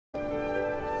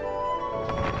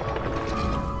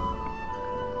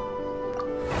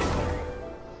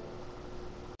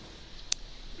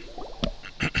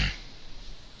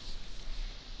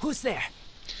Who's there?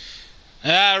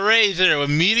 Razor, we'll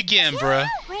meet again, bruh.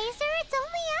 Razor, it's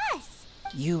only us.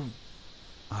 You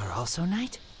are also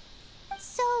Knight?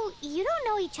 So, you don't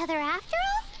know each other after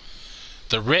all?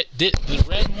 The red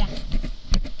one.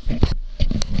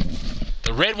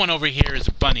 The red one over here is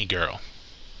a bunny girl.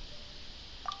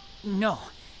 No,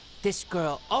 this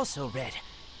girl also red,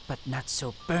 but not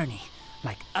so burny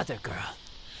like other girl.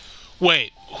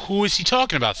 Wait, who is he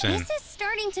talking about then? This is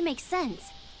starting to make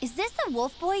sense. Is this the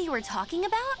wolf boy you were talking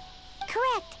about?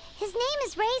 Correct. His name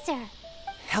is Razor.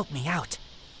 Help me out.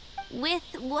 With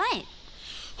what?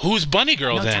 Who's bunny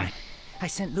girl No then? time. I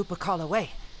sent Lupical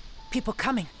away. People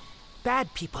coming.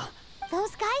 Bad people.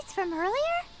 Those guys from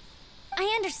earlier? I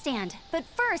understand, but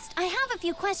first, I have a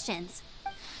few questions.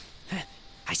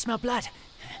 I smell blood.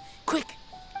 Quick.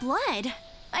 Blood?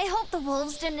 I hope the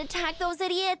wolves didn't attack those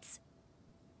idiots.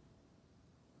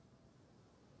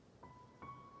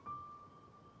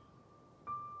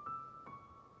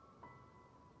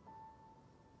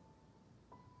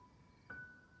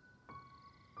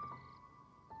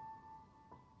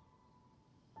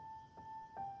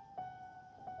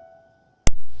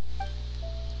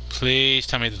 Please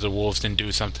tell me that the wolves didn't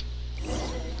do something.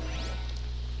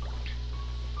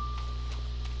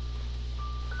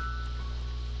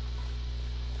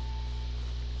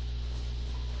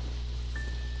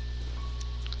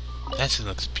 That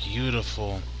looks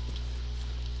beautiful.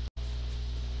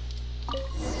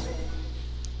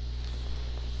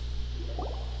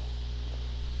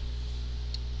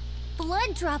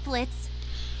 Blood droplets.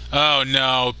 Oh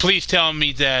no, please tell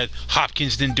me that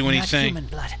Hopkins didn't do anything. Not human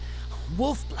blood.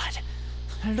 Wolf blood.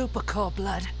 Lupical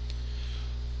blood.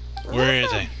 Where are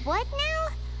they? What now?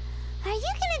 Are you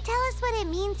gonna tell us what it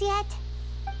means yet?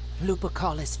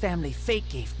 Lupical is family fate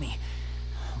gave me.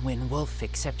 When wolf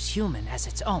accepts human as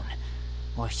its own,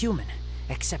 or human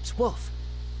accepts wolf,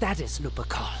 that is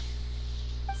Lupical.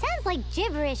 Sounds like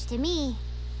gibberish to me.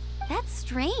 That's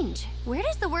strange. Where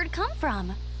does the word come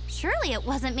from? Surely it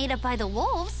wasn't made up by the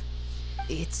wolves.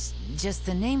 It's just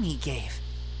the name he gave.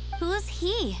 Who's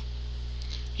he?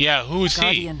 Yeah, who's he?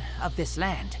 Guardian of this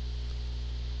land.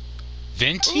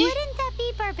 Venti? Wouldn't that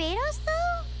be Barbados,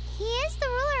 though? He is the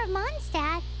ruler of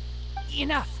Mondstadt.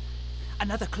 Enough.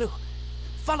 Another clue.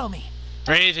 Follow me.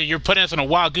 Razor, you're putting us on a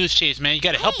wild goose chase, man. You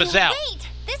gotta help us out. Wait!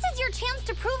 This is your chance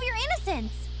to prove your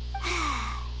innocence.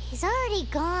 He's already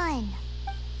gone.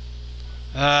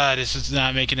 This is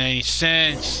not making any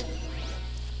sense.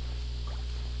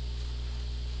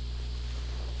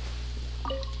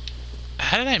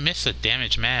 How did I miss a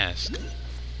damaged mask?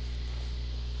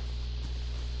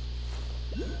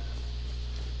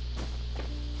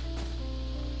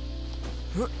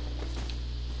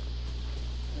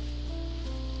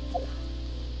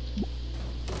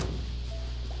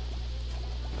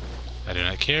 I do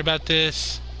not care about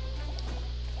this.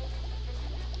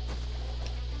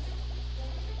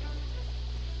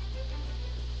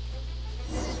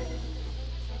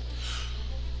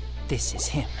 This is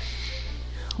him.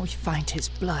 We find his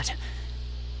blood.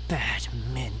 Bad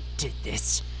men did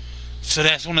this. So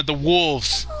that's one of the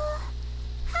wolves.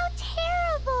 How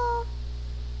terrible.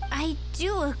 I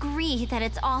do agree that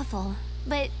it's awful,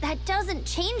 but that doesn't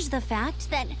change the fact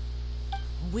that...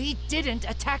 We didn't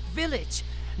attack village.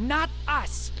 Not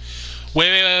us.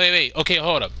 Wait. Okay,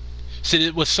 hold up.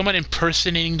 So was someone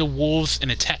impersonating the wolves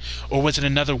and attack, or was it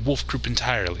another wolf group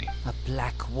entirely? A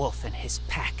black wolf and his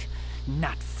pack.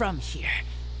 Not from here.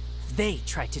 They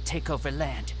tried to take over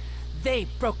land. They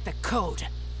broke the code.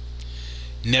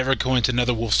 Never go into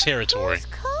another wolf's territory. Whose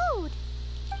code?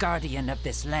 Guardian of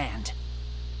this land.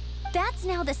 That's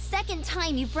now the second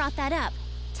time you've brought that up.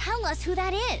 Tell us who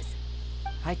that is.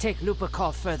 I take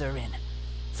Lupical further in.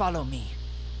 Follow me.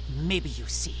 Maybe you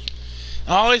see.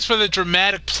 Always for the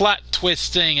dramatic plot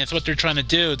twist thing. That's what they're trying to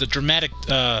do. The dramatic,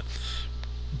 the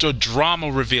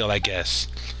drama reveal, I guess.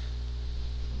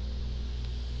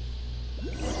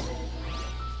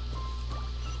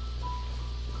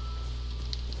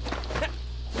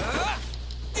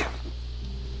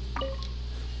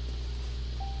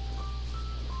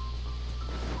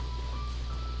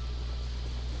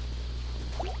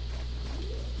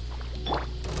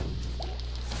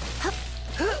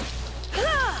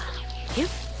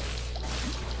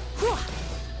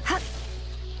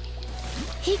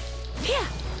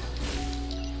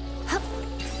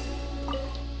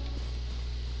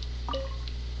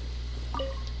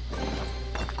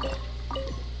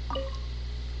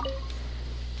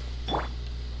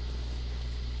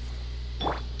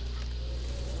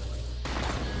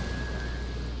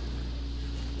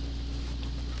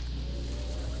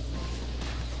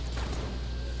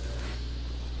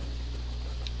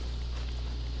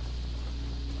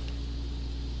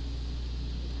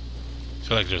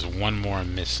 feel like there's one more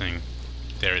I'm missing.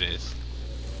 There it is.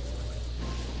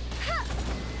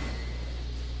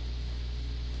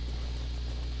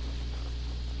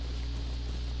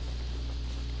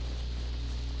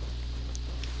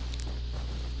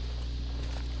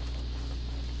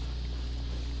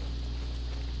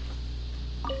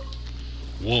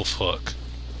 Wolf hook.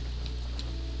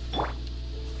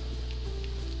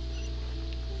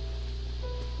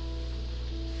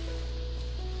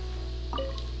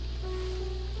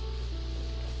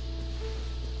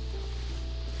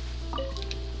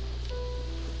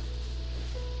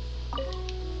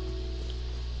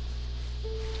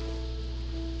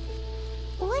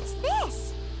 What's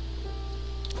this?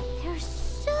 They're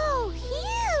so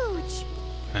huge.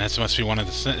 And that must be one of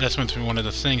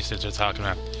the things that they're talking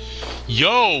about.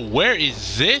 Yo, where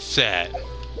is this at?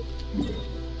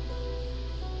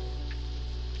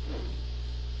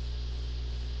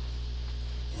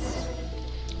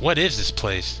 What is this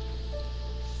place?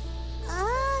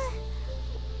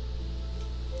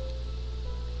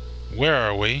 Where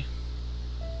are we?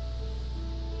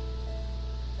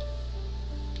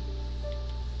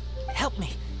 Help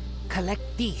me. Collect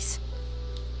these.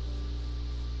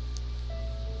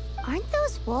 Aren't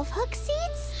those wolf hook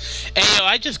seeds? Hey, yo,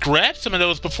 I just grabbed some of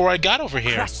those before I got over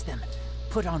here. Crush them.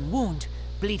 Put on wound.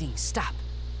 Bleeding stop.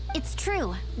 It's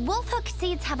true. Wolfhook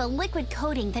seeds have a liquid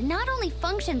coating that not only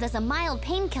functions as a mild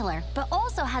painkiller, but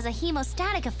also has a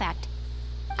hemostatic effect.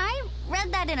 I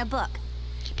read that in a book.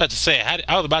 I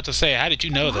was about to say, how did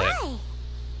you know that? Why?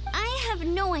 I have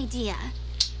no idea.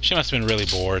 She must have been really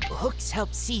bored. Hooks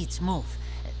help seeds move.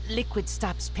 Liquid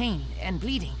stops pain and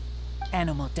bleeding.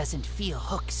 Animal doesn't feel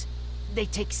hooks. They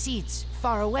take seeds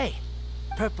far away.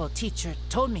 Purple teacher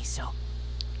told me so.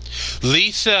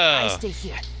 Lisa! I stay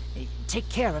here. Take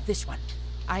care of this one.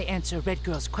 I answer Red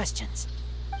Girl's questions.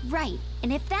 Right,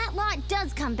 and if that lot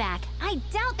does come back, I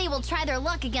doubt they will try their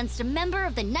luck against a member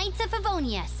of the Knights of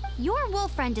Favonius. Your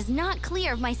wolf friend is not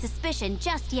clear of my suspicion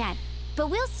just yet, but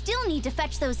we'll still need to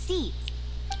fetch those seeds.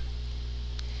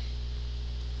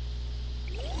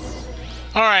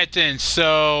 Alright then,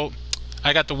 so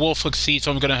I got the wolf hook seed,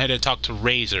 so I'm gonna head and talk to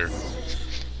Razor.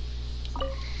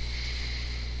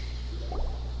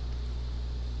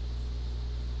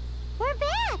 We're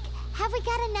back. Have we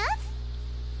got enough?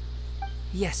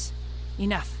 Yes,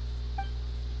 enough.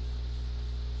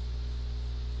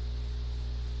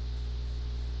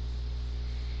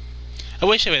 I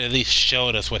wish they would at least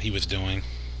showed us what he was doing.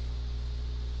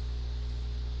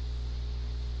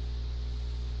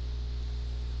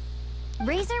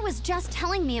 Razor was just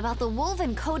telling me about the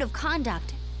Wolven Code of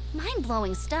Conduct.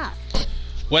 Mind-blowing stuff.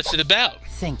 What's it about?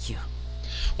 Thank you.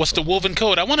 What's the Wolven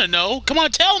Code? I want to know. Come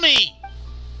on, tell me!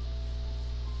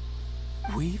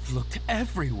 We've looked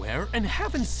everywhere and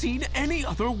haven't seen any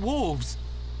other wolves.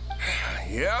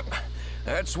 Yep,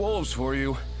 that's wolves for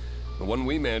you. The one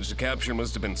we managed to capture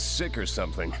must have been sick or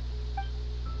something.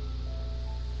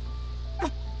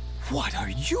 What are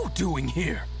you doing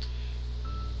here?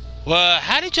 Well,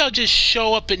 how did y'all just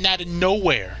show up and out of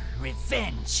nowhere?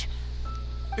 Revenge.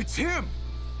 It's him!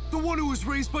 The one who was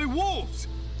raised by wolves!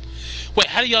 Wait,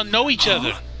 how do y'all know each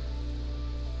other?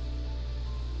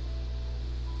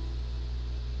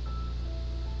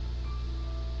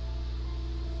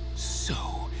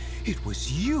 So, it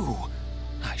was you!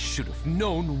 I should have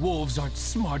known wolves aren't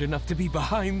smart enough to be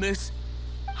behind this.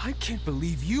 I can't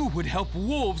believe you would help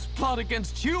wolves plot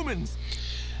against humans!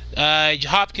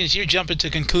 Hopkins, you're jumping to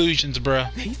conclusions,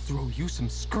 bruh. They throw you some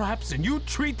scraps and you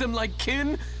treat them like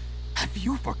kin? Have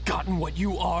you forgotten what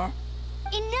you are?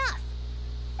 Enough.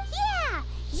 Yeah,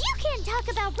 you can't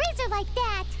talk about Razor like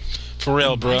that. For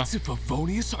real, The bruh. Knights of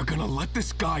Favonius are gonna let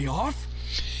this guy off?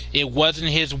 It wasn't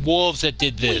his wolves that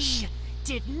did this. We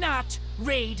did not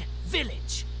raid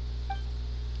village.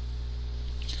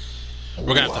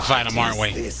 We're gonna have to fight him, aren't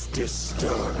we? This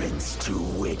disturbance to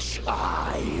which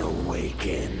I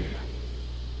awaken.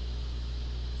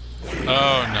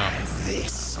 Oh no.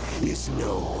 This is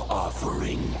no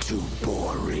offering to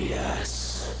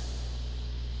Boreas.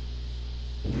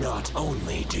 Not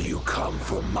only do you come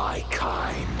for my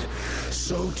kind,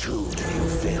 so too do you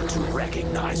fail to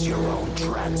recognize your own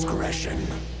transgression.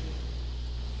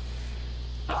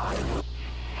 I will.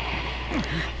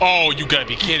 Oh, you gotta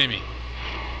be kidding me.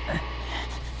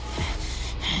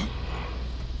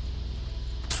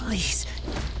 Please,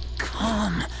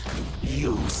 come.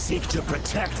 You seek to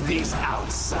protect these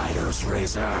outsiders,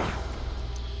 Razor.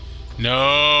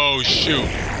 No, shoot.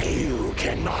 You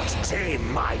cannot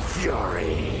tame my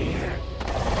fury.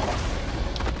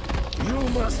 You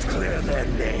must clear their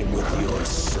name with your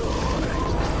sword.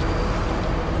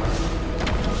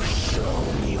 Show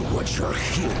me what your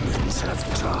humans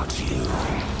have taught you.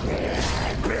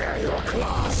 Bear your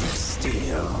claws of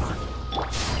steel.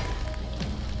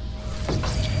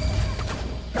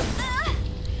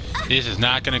 This is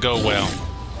not gonna go well.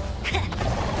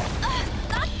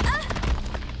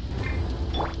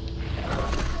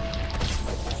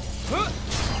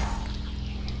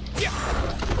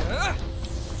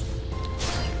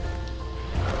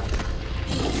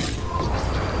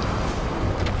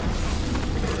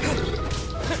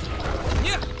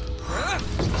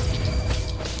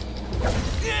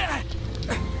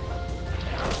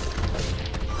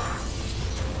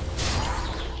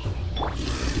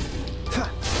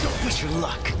 Your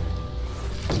luck.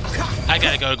 I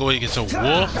gotta go against a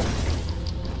wolf.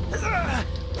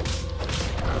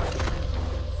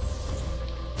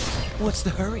 What's the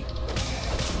hurry?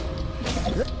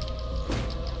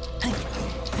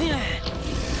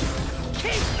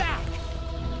 Keep back!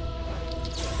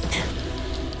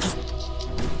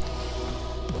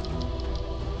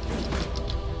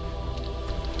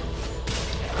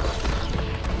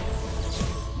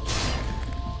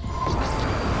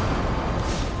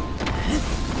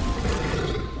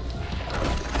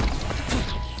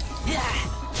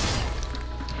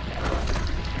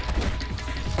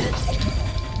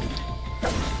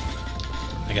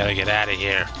 I gotta get out of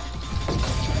here.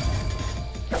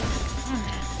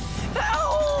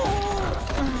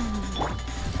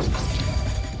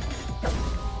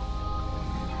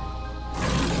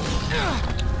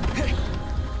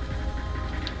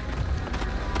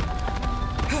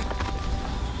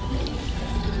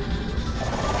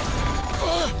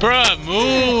 Bruh,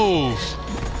 move!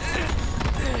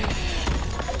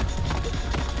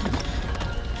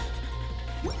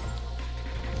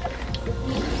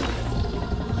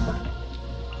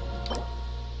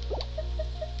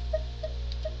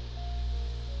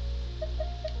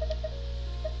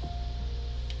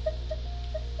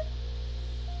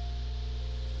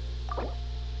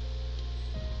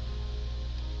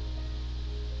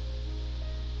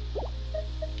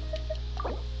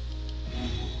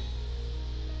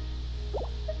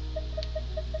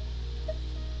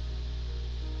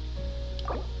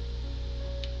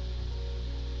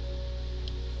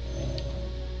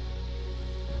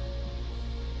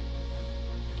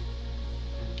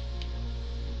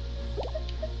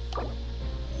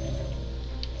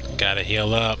 Gotta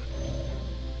heal up.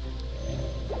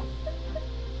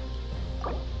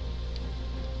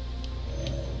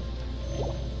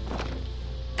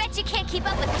 Bet you can't keep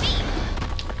up with me.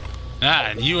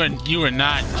 Ah, and you are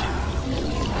not.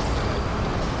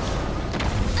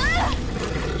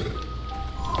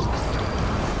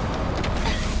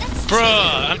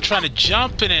 Bruh, I'm trying to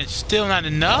jump and it's still not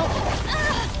enough.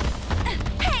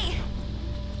 Hey.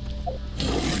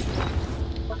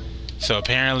 So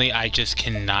apparently I just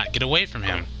cannot get away from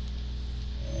him.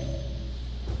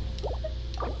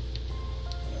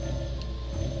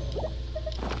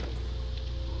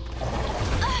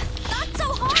 Not so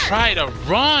hard. Try to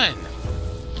run.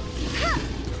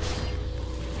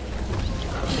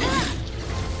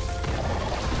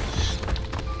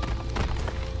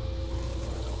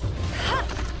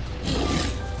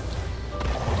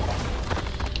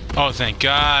 Oh, thank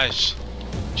gosh.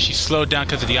 She slowed down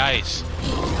because of the ice.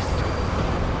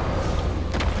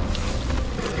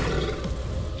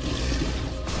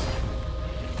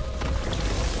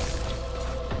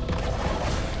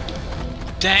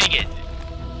 Dang it.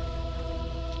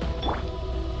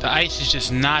 The ice is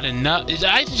just not enough.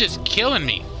 The ice is just killing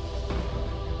me.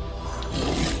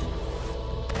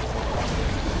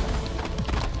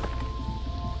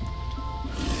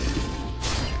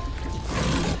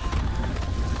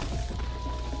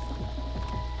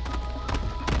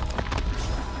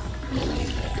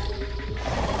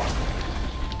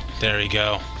 There we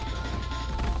go.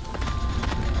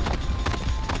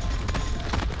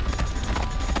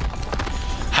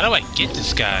 How do I get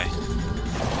this guy?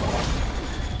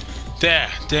 There,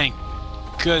 thank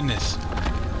goodness.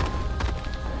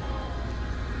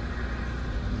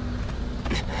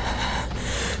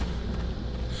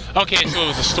 Okay, so it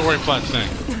was a story plot thing.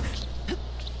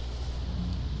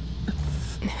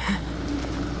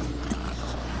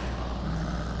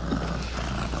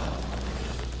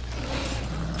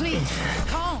 Please,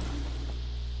 calm.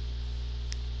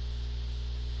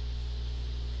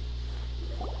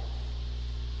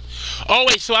 Oh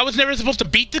wait, so I was never supposed to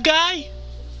beat the guy?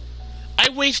 I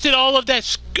wasted all of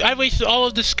that. I wasted all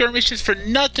of the skirmishes for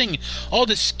nothing. All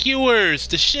the skewers,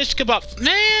 the shish kebab.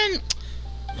 Man,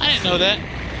 I didn't know that.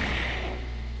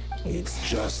 It's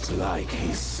just like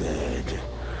he said.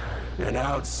 An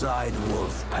outside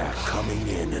wolf pack coming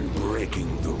in and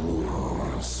breaking the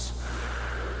rules.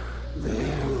 They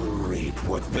will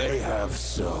what they have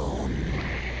sown.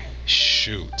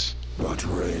 Shoot. But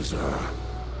Razor,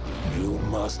 you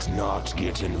must not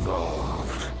get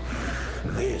involved.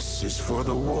 This is for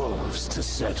the wolves to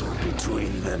settle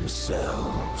between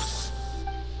themselves.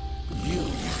 You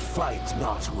fight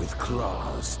not with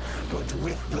claws, but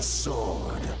with the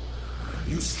sword.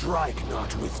 You strike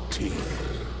not with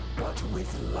teeth, but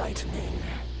with lightning.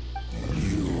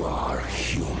 You are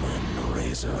human,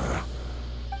 Razor.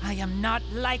 I am not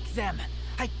like them.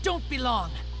 I don't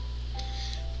belong.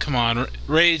 Come on,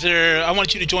 Razor. I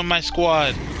want you to join my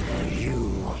squad.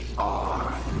 You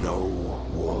are no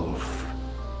wolf.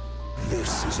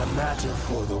 This is a matter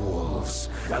for the wolves,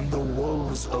 and the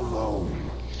wolves alone.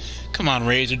 Come on,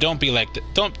 Razor. Don't be like that.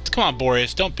 Come on,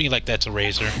 Boreas. Don't be like that to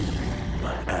Razor.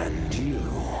 And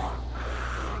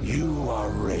you are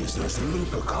Razor's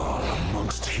Lupical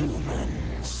amongst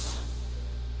humans.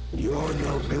 Your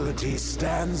nobility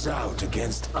stands out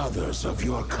against others of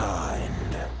your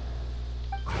kind.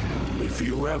 If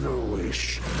you ever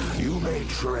wish, you may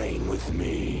train with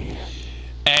me.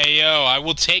 Hey, yo, I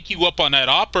will take you up on that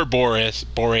offer, Boreas.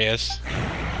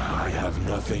 I have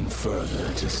nothing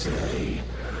further to say.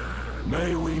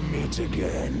 May we meet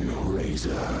again,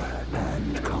 Razor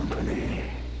and company.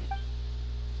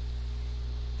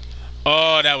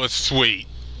 Oh, that was sweet.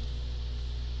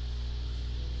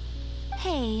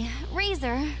 Hey,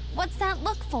 Razor, what's that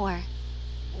look for?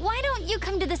 Why don't you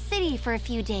come to the city for a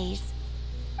few days?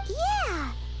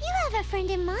 Yeah, you have a friend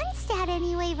in Mondstadt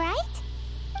anyway, right?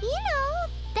 You know,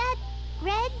 that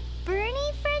red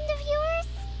Bernie friend of yours?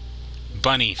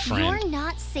 Bunny friend. You're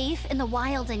not safe in the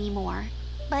wild anymore,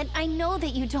 but I know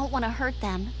that you don't want to hurt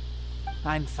them.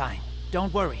 I'm fine.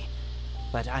 Don't worry.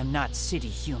 But I'm not city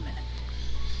human.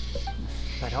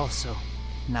 But also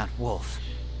not wolf.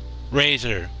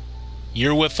 Razor,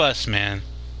 you're with us, man.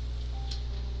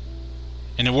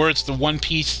 In the words of the One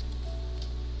Piece,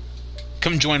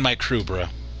 come join my crew, bro.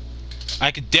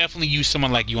 I could definitely use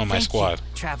someone like you on my squad. You,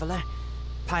 Traveler,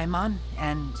 Paimon,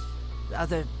 and the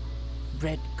other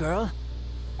red girl.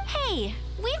 Hey,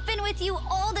 we've been with you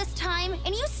all this time,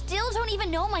 and you still don't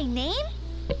even know my name?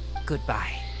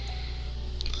 Goodbye.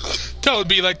 Don't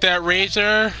be like that,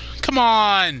 Razor. Come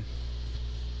on.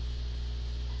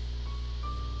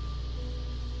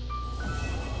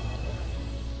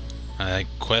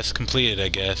 Quest completed, I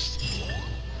guess.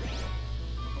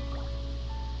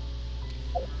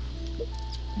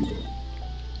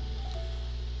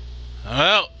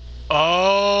 Well,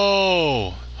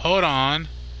 oh, hold on.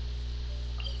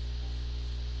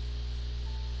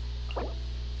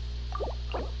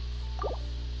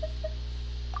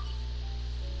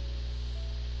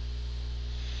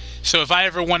 So if I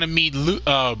ever want to meet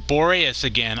Boreas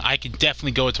again, I can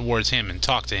definitely go towards him and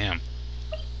talk to him.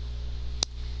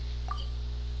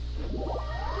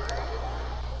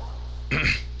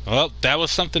 Well, that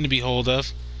was something to behold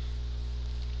of.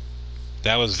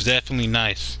 That was definitely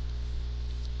nice.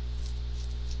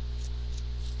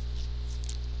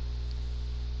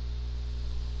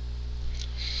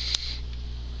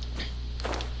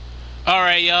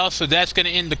 Alright, y'all, so that's going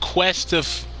to end the quest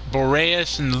of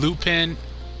Boreas and Lupin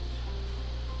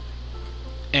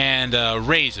and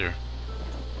Razor.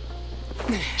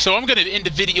 So I'm going to end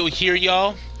the video here,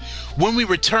 y'all. When we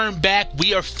return back,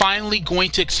 we are finally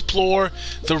going to explore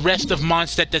the rest of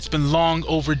Mondstadt that's been long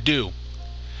overdue.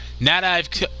 Now that I've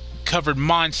covered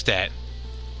Mondstadt,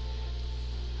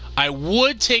 I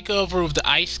would take over with the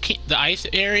ice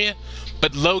area,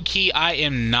 but low-key I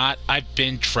am not. I've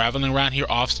been traveling around here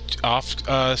I've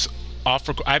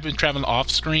been traveling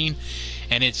off-screen,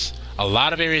 and it's a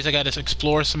lot of areas I got to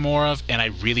explore some more of, and I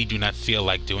really do not feel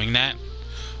like doing that.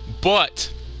 But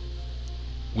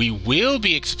we will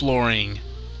be exploring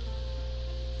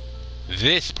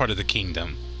this part of the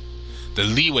kingdom, the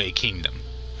Liyue Kingdom.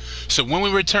 So when we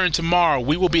return tomorrow,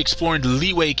 we will be exploring the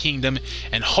Liyue Kingdom,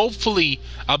 and hopefully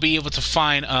I'll be able to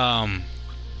find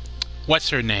what's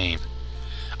her name?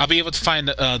 I'll be able to find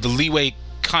the Liyue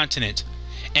continent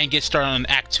and get started on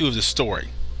Act 2 of the story.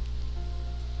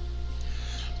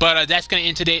 But that's going to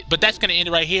end today. But that's going to end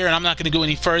right here, and I'm not going to go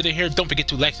any further here. Don't forget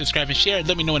to like, subscribe, and share.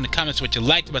 Let me know in the comments what you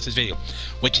liked about this video,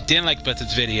 what you didn't like about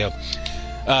this video.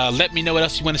 Let me know what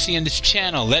else you want to see on this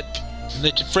channel. Let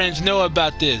your friends know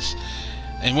about this.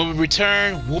 And when we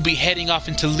return, we'll be heading off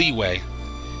into Liyue.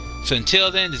 So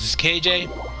until then, this is KJ,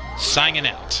 signing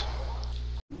out.